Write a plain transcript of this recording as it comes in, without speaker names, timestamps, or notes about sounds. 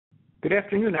Good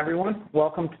afternoon, everyone.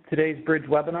 Welcome to today's Bridge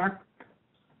webinar.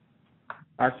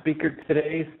 Our speakers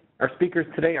today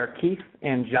are Keith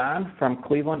and John from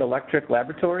Cleveland Electric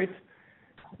Laboratories.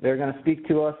 They're going to speak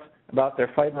to us about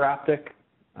their fiber optic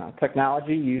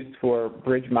technology used for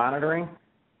bridge monitoring.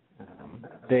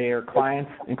 Their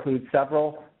clients include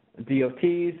several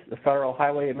DOTs, the Federal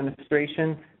Highway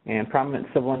Administration, and prominent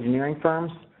civil engineering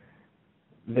firms.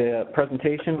 The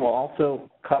presentation will also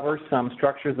cover some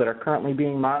structures that are currently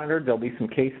being monitored. There'll be some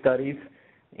case studies,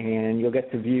 and you'll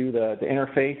get to view the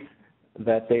interface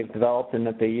that they've developed and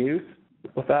that they use.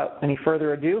 Without any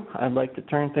further ado, I'd like to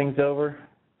turn things over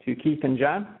to Keith and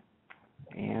John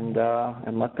and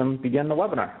let them begin the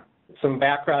webinar. Some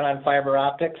background on fiber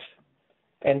optics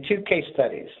and two case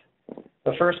studies.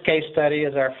 The first case study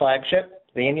is our flagship,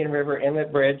 the Indian River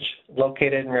Inlet Bridge,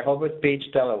 located in Rehoboth Beach,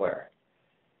 Delaware.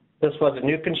 This was a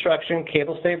new construction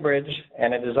cable-stayed bridge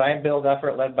and a design-build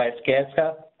effort led by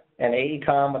Skanska and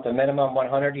AECOM with a minimum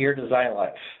 100-year design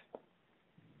life.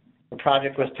 The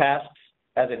project was tasked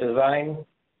as a design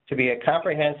to be a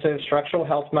comprehensive structural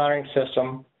health monitoring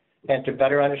system and to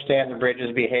better understand the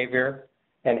bridge's behavior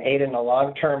and aid in the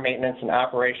long-term maintenance and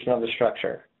operation of the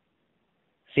structure.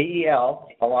 CEL,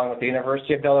 along with the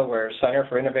University of Delaware Center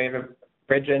for Innovative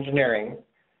Bridge Engineering,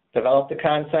 developed the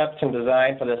concepts and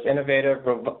design for this innovative,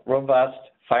 robust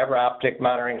fiber optic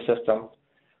monitoring system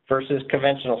versus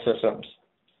conventional systems.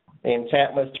 The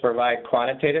intent was to provide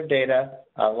quantitative data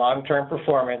on long-term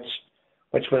performance,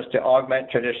 which was to augment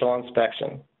traditional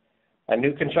inspection. A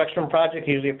new construction project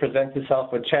usually presents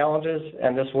itself with challenges,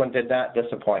 and this one did not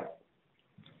disappoint.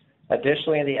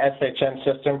 Additionally, the SHM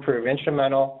system proved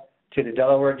instrumental to the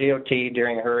Delaware DOT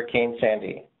during Hurricane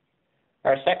Sandy.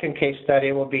 Our second case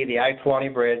study will be the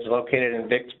I-20 bridge located in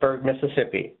Vicksburg,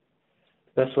 Mississippi.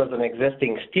 This was an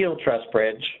existing steel truss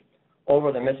bridge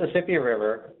over the Mississippi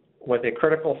River with a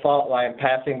critical fault line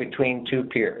passing between two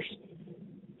piers.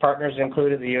 Partners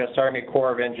included the U.S. Army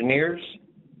Corps of Engineers,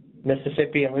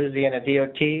 Mississippi and Louisiana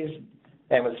DOTs,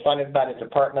 and was funded by the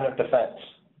Department of Defense.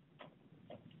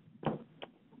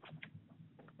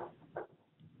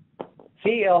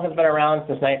 CEL has been around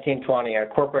since 1920. Our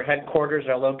corporate headquarters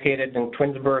are located in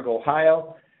Twinsburg,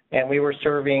 Ohio, and we were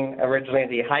serving originally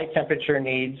the high temperature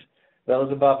needs,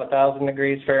 those above 1,000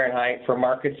 degrees Fahrenheit, for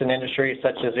markets and industries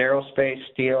such as aerospace,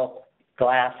 steel,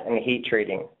 glass, and heat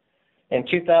treating. In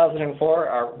 2004,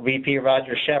 our VP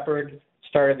Roger Shepard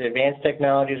started the Advanced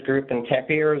Technologies Group in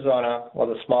Tempe, Arizona, with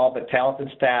a small but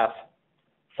talented staff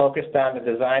focused on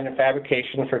the design and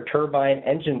fabrication for turbine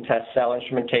engine test cell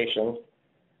instrumentation.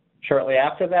 Shortly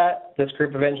after that, this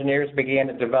group of engineers began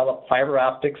to develop fiber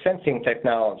optic sensing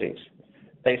technologies.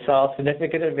 They saw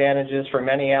significant advantages for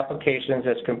many applications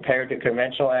as compared to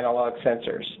conventional analog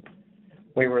sensors.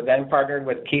 We were then partnered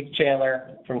with Keith Chandler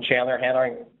from Chandler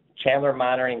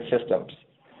Monitoring Systems.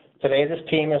 Today, this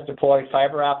team has deployed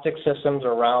fiber optic systems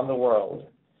around the world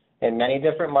in many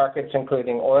different markets,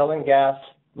 including oil and gas,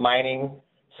 mining,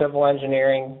 civil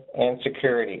engineering, and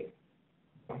security.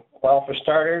 Well, for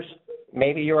starters,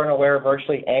 maybe you aren't aware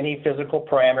virtually any physical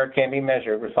parameter can be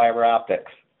measured with fiber optics,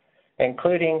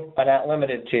 including but not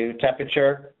limited to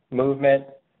temperature, movement,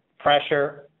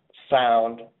 pressure,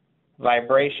 sound,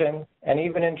 vibration, and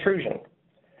even intrusion.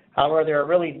 However, there are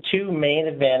really two main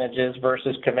advantages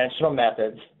versus conventional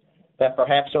methods that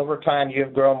perhaps over time you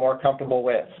have grown more comfortable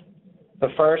with. The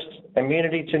first,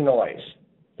 immunity to noise.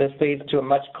 This leads to a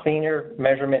much cleaner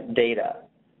measurement data.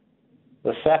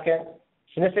 The second,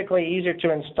 significantly easier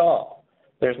to install.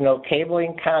 There's no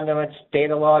cabling, conduits,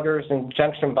 data loggers, and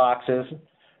junction boxes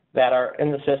that are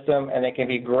in the system, and they can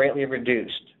be greatly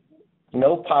reduced.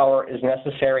 No power is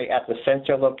necessary at the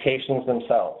sensor locations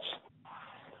themselves.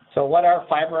 So what are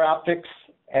fiber optics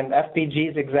and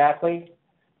FPGs exactly?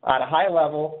 At a high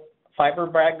level, fiber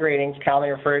back gratings, commonly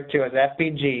referred to as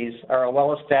FPGs, are a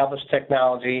well-established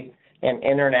technology and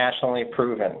internationally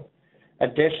proven.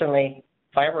 Additionally,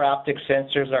 fiber optic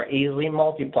sensors are easily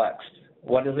multiplexed.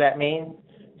 What does that mean?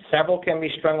 Several can be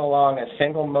strung along a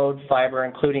single mode fiber,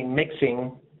 including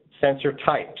mixing sensor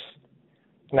types.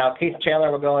 Now, Keith Chandler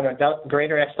will go into a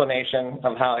greater explanation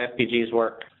of how FPGs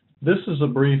work. This is a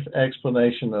brief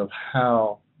explanation of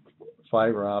how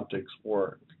fiber optics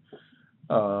work.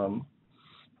 I'm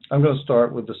going to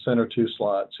start with the center two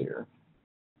slots here.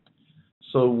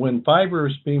 So when fiber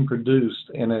is being produced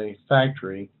in a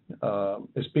factory,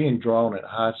 it's being drawn at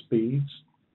high speeds,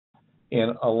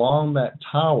 and along that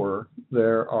tower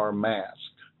there are masks,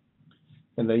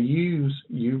 and they use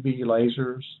UV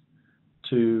lasers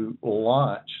to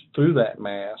launch through that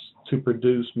mask to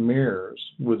produce mirrors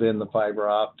within the fiber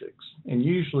optics, and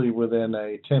usually within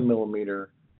a 10 millimeter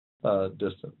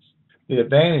distance. The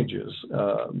advantages,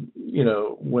 you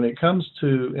know, when it comes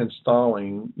to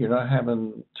installing, you're not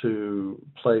having to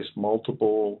place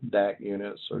multiple DAC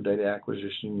units or data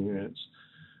acquisition units.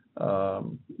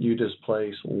 You just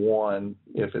place one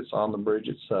if it's on the bridge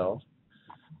itself.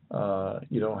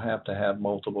 You don't have to have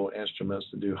multiple instruments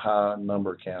to do high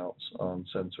number counts on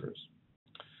sensors.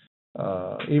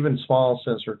 Even small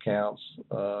sensor counts,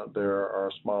 there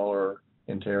are smaller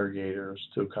interrogators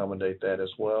to accommodate that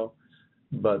as well.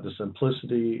 But the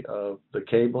simplicity of the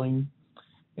cabling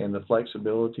and the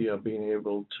flexibility of being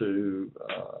able to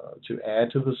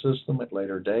add to the system at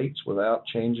later dates without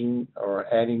changing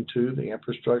or adding to the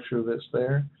infrastructure that's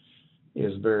there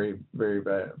is very, very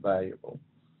valuable.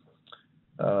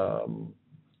 The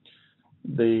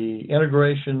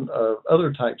integration of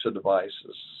other types of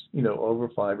devices, you know, over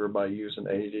fiber by using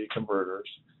AD converters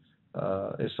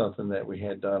is something that we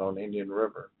had done on Indian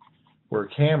River, where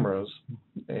cameras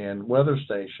and weather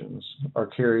stations are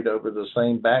carried over the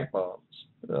same backbones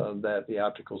that the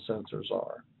optical sensors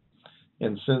are.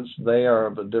 And since they are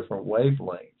of a different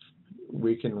wavelength,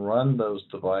 we can run those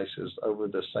devices over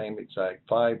the same exact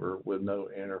fiber with no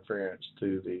interference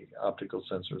to the optical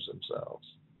sensors themselves.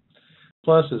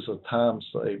 Plus, it's a time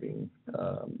saving.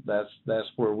 That's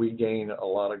where we gain a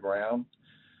lot of ground.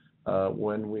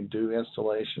 When we do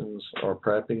installations or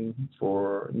prepping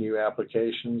for new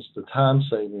applications, the time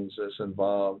savings that's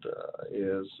involved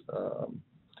is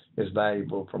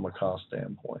valuable from a cost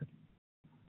standpoint.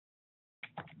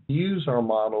 We use our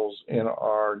models in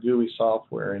our GUI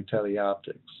software in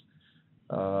teleoptics.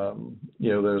 You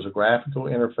know, there's a graphical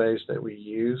interface that we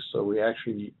use, so we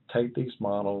actually take these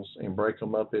models and break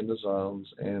them up into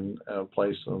zones and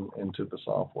place them into the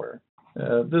software.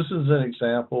 This is an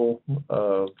example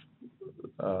of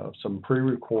some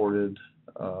pre-recorded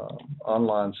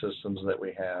online systems that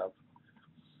we have,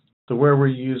 to where we're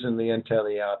using the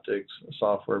IntelliOptics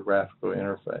software graphical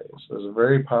interface. There's a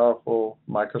very powerful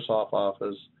Microsoft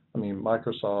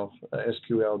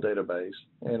SQL database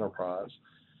enterprise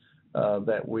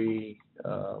that we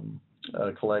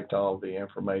collect all the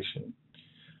information.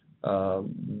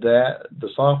 That the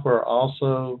software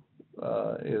also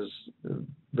is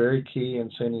very key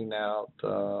in sending out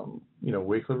you know,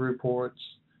 weekly reports.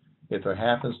 If there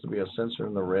happens to be a sensor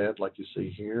in the red like you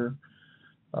see here,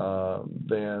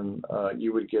 then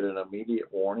you would get an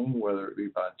immediate warning, whether it be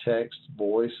by text,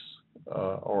 voice,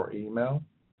 or email.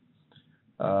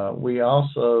 We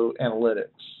also analytics,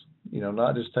 you know,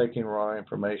 not just taking raw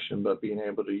information, but being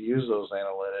able to use those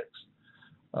analytics,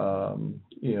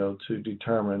 you know, to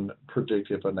determine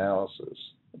predictive analysis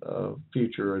of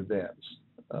future events,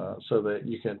 so that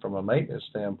you can, from a maintenance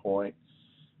standpoint,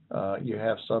 you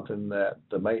have something that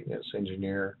the maintenance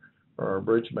engineer or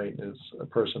bridge maintenance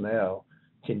personnel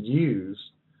can use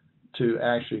to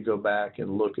actually go back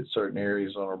and look at certain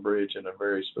areas on a bridge in a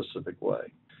very specific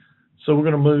way. So we're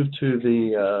going to move to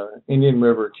the Indian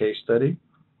River case study.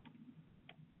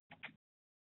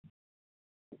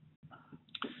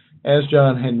 As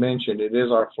John had mentioned, it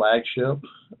is our flagship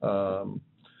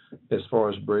as far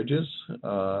as bridges.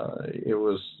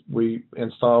 We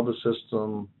installed the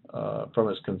system from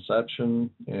its conception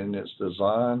and its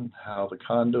design, how the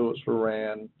conduits were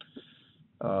ran,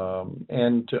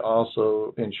 and to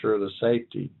also ensure the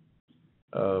safety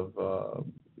of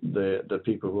the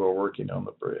people who are working on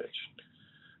the bridge.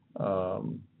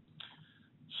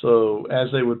 So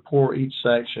as they would pour each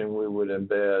section, we would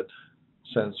embed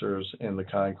sensors in the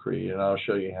concrete, and I'll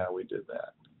show you how we did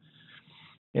that.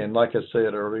 And like I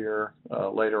said earlier,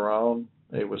 later on,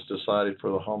 it was decided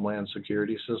for the Homeland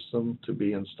Security System to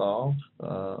be installed,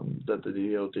 that the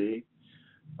DoD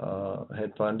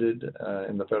had funded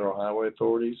in the Federal Highway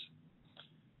Authorities.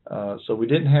 So we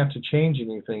didn't have to change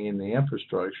anything in the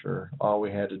infrastructure. All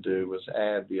we had to do was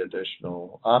add the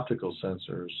additional optical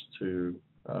sensors to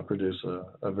produce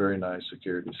a very nice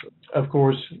security system. Of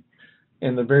course,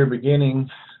 in the very beginning,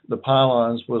 the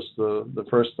pylons was the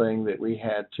first thing that we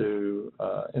had to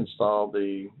install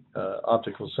the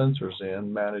optical sensors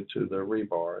in, mounted to the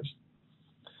rebars.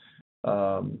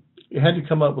 You had to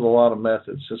come up with a lot of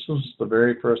methods. This was the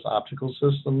very first optical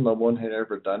system. No one had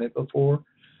ever done it before.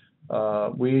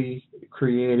 We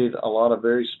created a lot of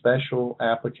very special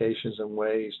applications and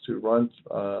ways to run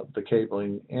the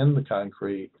cabling in the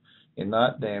concrete and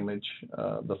not damage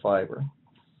the fiber.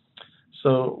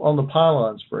 So on the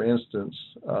pylons, for instance,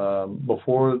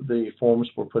 before the forms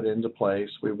were put into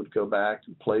place, we would go back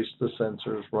and place the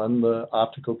sensors, run the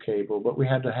optical cable, but we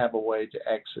had to have a way to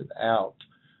exit out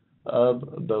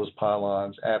of those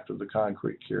pylons after the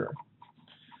concrete cure.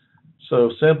 So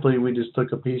simply, we just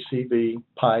took a PCB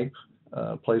pipe,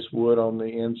 placed wood on the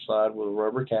inside with a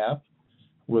rubber cap.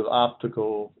 with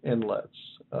optical inlets,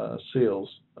 seals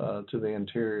to the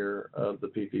interior of the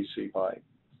PVC pipe.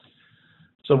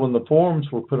 So when the forms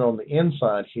were put on the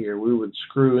inside here, we would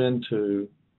screw into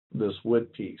this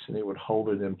wood piece and it would hold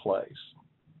it in place.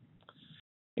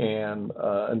 And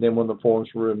then when the forms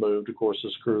were removed, of course, the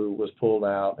screw was pulled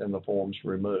out and the forms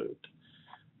removed.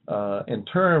 In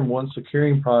turn, once the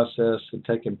curing process had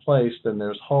taken place, then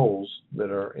there's holes that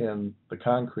are in the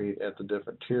concrete at the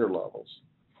different tier levels.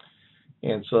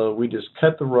 And so we just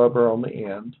cut the rubber on the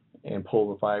end and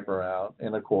pull the fiber out,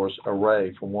 and of course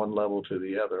array from one level to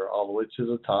the other, all the way to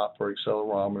the top for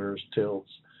accelerometers,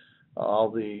 tilts, all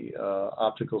the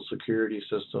optical security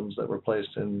systems that were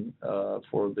placed in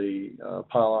for the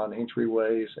pylon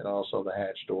entryways and also the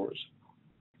hatch doors.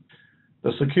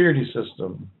 The security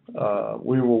system,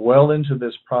 we were well into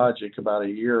this project, about a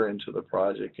year into the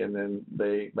project, and then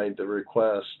they made the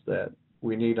request that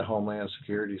we need a homeland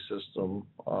security system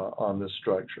on this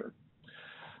structure.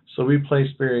 So we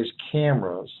placed various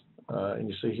cameras, and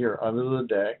you see here under the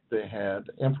deck, they had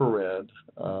infrared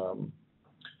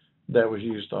that was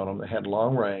used on them. They had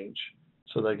long range,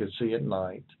 so they could see at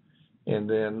night. And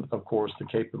then, of course, the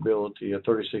capability of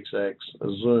 36x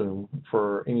zoom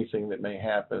for anything that may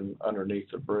happen underneath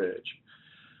the bridge.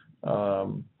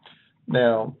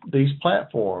 Now, these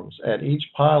platforms, at each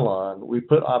pylon, we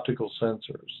put optical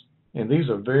sensors. And these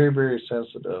are very, very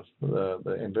sensitive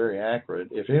and very accurate.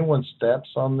 If anyone steps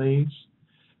on these,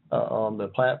 on the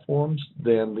platforms,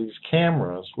 then these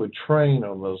cameras would train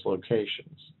on those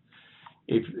locations.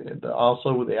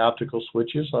 Also with the optical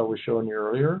switches I was showing you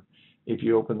earlier, if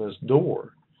you open this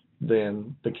door,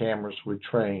 then the cameras would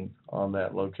train on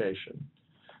that location.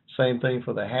 Same thing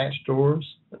for the hatch doors,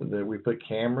 that we put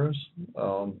cameras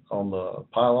on the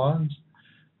pylons.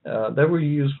 They were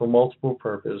used for multiple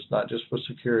purposes, not just for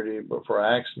security, but for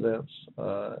accidents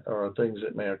or things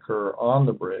that may occur on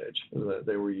the bridge.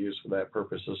 They were used for that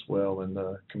purpose as well in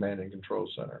the command and control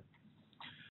center.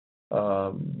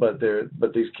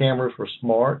 But these cameras were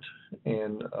smart,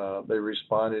 and they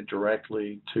responded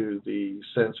directly to the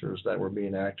sensors that were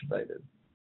being activated.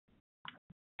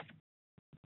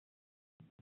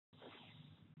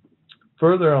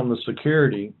 Further on the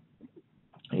security,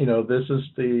 you know, this is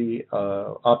the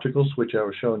optical switch I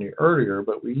was showing you earlier,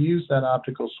 but we used that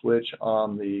optical switch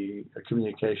on the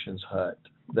communications hut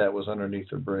that was underneath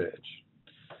the bridge.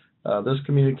 This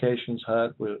communications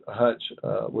hut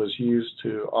was used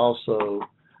to also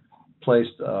place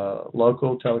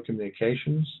local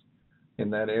telecommunications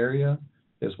in that area,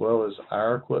 as well as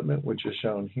our equipment, which is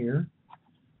shown here,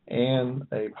 and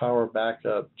a power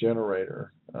backup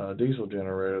generator, diesel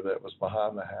generator that was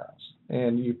behind the house,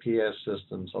 and UPS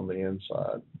systems on the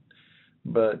inside.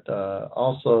 But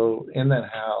also in that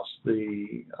house,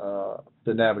 the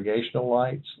navigational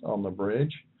lights on the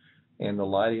bridge and the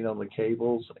lighting on the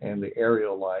cables and the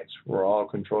aerial lights were all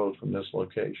controlled from this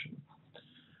location.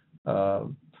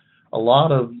 A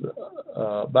lot of,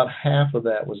 about half of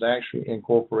that was actually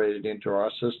incorporated into our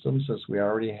system since we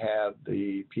already had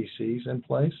the PCs in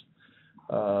place.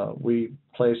 We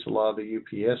placed a lot of the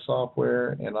UPS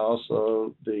software, and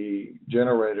also the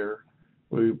generator,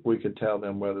 we could tell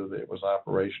them whether it was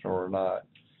operational or not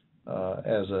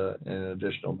as an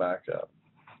additional backup.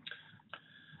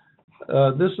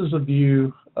 This is a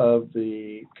view of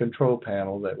the control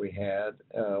panel that we had.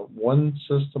 One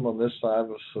system on this side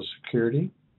was for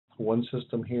security. One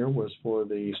system here was for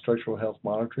the structural health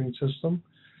monitoring system.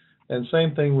 And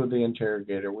same thing with the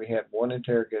interrogator. We had one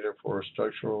interrogator for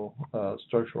structural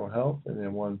health and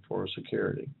then one for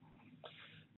security.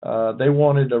 They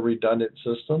wanted a redundant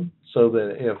system so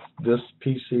that if this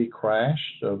PC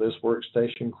crashed or this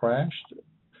workstation crashed,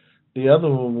 the other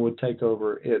one would take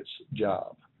over its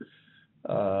job.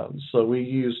 So we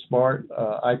used smart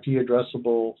IP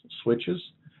addressable switches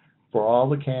for all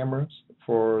the cameras,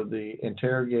 for the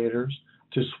interrogators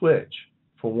to switch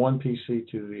from one PC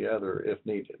to the other if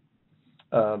needed.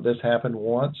 This happened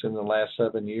once in the last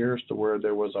 7 years to where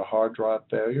there was a hard drive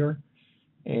failure,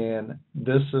 and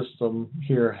this system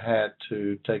here had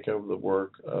to take over the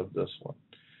work of this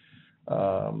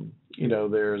one. You know,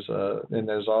 there's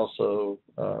also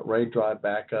RAID drive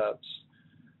backups,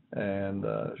 and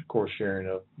of course sharing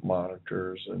of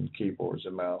monitors and keyboards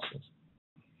and mouses.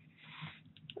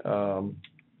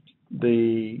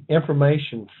 The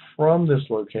information from this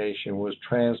location was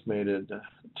transmitted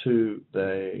to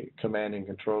the command and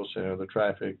control center, the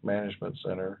traffic management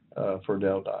center for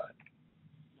Deldi.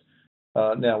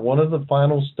 Now, one of the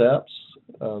final steps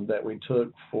that we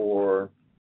took for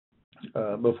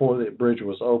before the bridge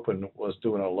was open was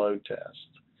doing a load test.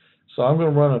 So I'm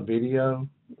going to run a video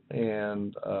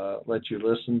and let you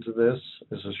listen to this.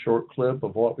 It's a short clip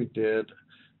of what we did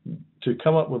to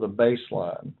come up with a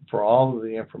baseline for all of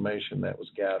the information that was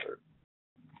gathered.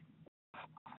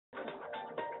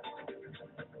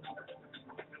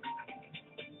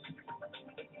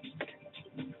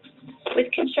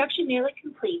 With construction nearly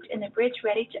complete and the bridge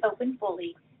ready to open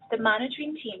fully, the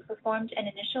monitoring team performed an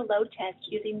initial load test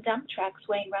using dump trucks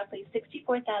weighing roughly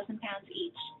 64,000 pounds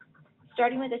each.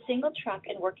 Starting with a single truck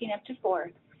and working up to 4,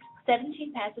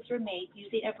 17 passes were made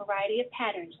using a variety of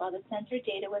patterns while the sensor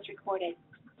data was recorded.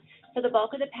 For the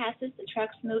bulk of the passes, the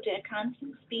trucks moved at a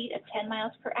constant speed of 10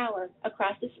 miles per hour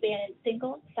across the span in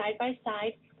single,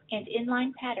 side-by-side, and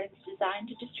inline patterns designed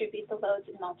to distribute the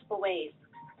loads in multiple ways.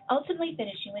 Ultimately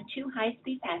finishing with 2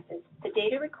 high-speed passes, the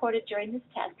data recorded during this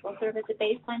test will serve as a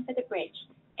baseline for the bridge,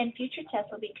 and future tests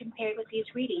will be compared with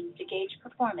these readings to gauge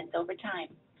performance over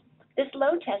time. This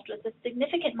load test was a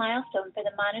significant milestone for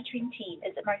the monitoring team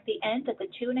as it marked the end of the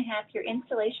 2.5-year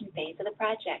installation phase of the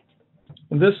project.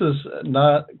 And this is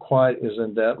not quite as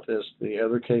in-depth as the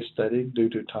other case study due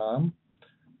to time,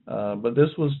 but this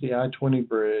was the I-20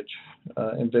 bridge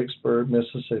in Vicksburg,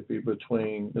 Mississippi,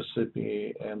 between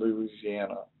Mississippi and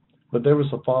Louisiana. But there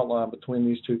was a fault line between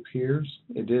these 2 piers.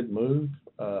 It did moved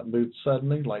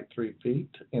suddenly, like 3 feet,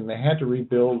 and they had to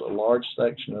rebuild a large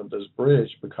section of this bridge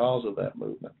because of that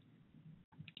movement.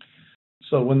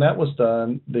 So when that was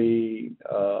done, the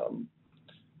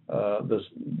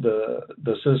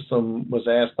system was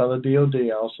asked by the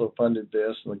DoD, also funded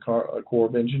this, and the Corps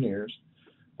of Engineers,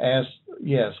 asked,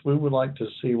 yes, we would like to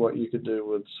see what you could do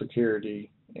with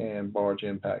security and barge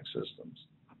impact systems.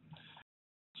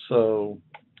 So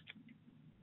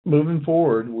moving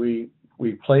forward, we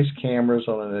placed cameras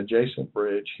on an adjacent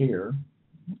bridge here,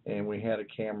 and we had a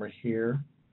camera here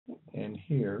and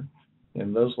here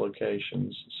in those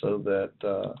locations so that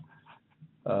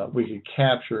we could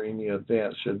capture any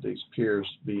events should these piers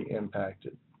be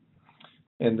impacted.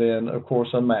 And then, of course,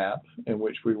 a map in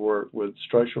which we work with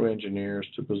structural engineers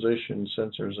to position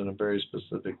sensors in a very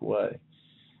specific way.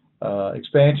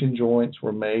 Expansion joints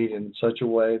were made in such a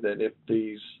way that if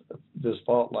this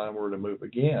fault line were to move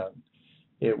again,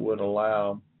 it would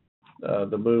allow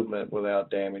the movement without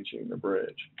damaging the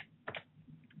bridge.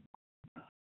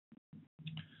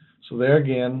 So there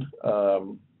again,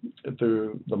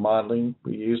 through the modeling,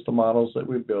 we used the models that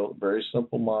we built, very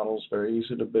simple models, very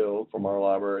easy to build from our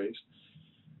libraries,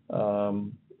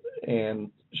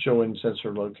 and showing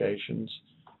sensor locations.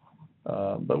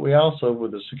 But we also,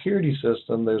 with the security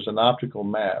system, there's an optical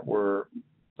mat where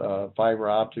fiber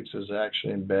optics is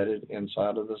actually embedded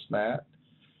inside of this mat.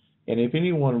 And if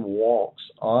anyone walks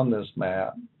on this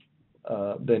mat,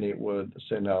 then it would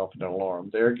send off an alarm.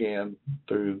 There again,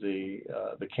 through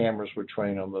the cameras were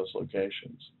trained on those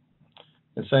locations.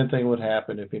 The same thing would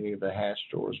happen if any of the hatch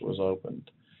doors was opened.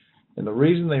 And the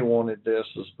reason they wanted this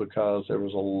is because there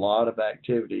was a lot of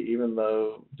activity. Even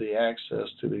though the access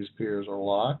to these piers are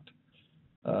locked,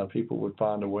 people would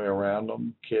find a way around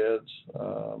them, kids,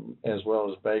 as well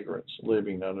as vagrants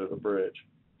living under the bridge.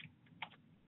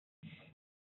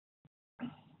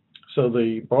 So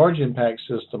the barge impact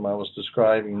system I was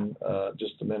describing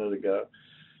just a minute ago,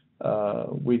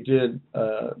 we did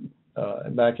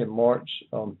back in March,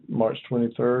 on March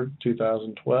 23rd,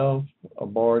 2012, a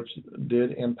barge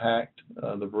did impact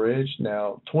the bridge.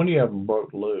 Now, 20 of them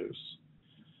broke loose,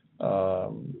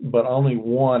 but only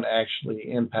one actually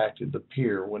impacted the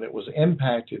pier. When it was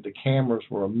impacted, the cameras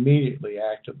were immediately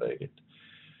activated.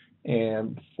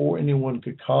 And before anyone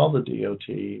could call the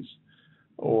DOTs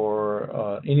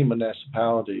or any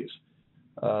municipalities,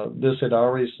 this had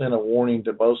already sent a warning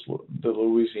to both the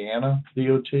Louisiana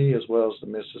DOT as well as the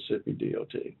Mississippi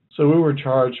DOT. So we were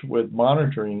charged with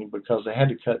monitoring because they had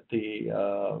to cut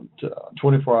the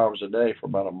 24 hours a day for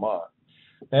about a month.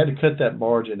 They had to cut that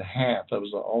barge in half. That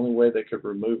was the only way they could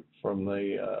remove it from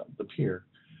the pier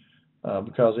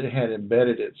because it had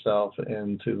embedded itself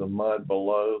into the mud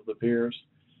below the piers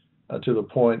to the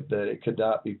point that it could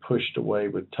not be pushed away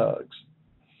with tugs.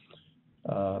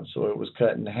 So it was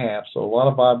cut in half. So a lot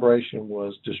of vibration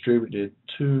was distributed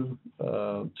to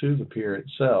the pier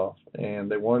itself, and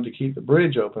they wanted to keep the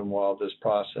bridge open while this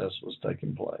process was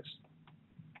taking place.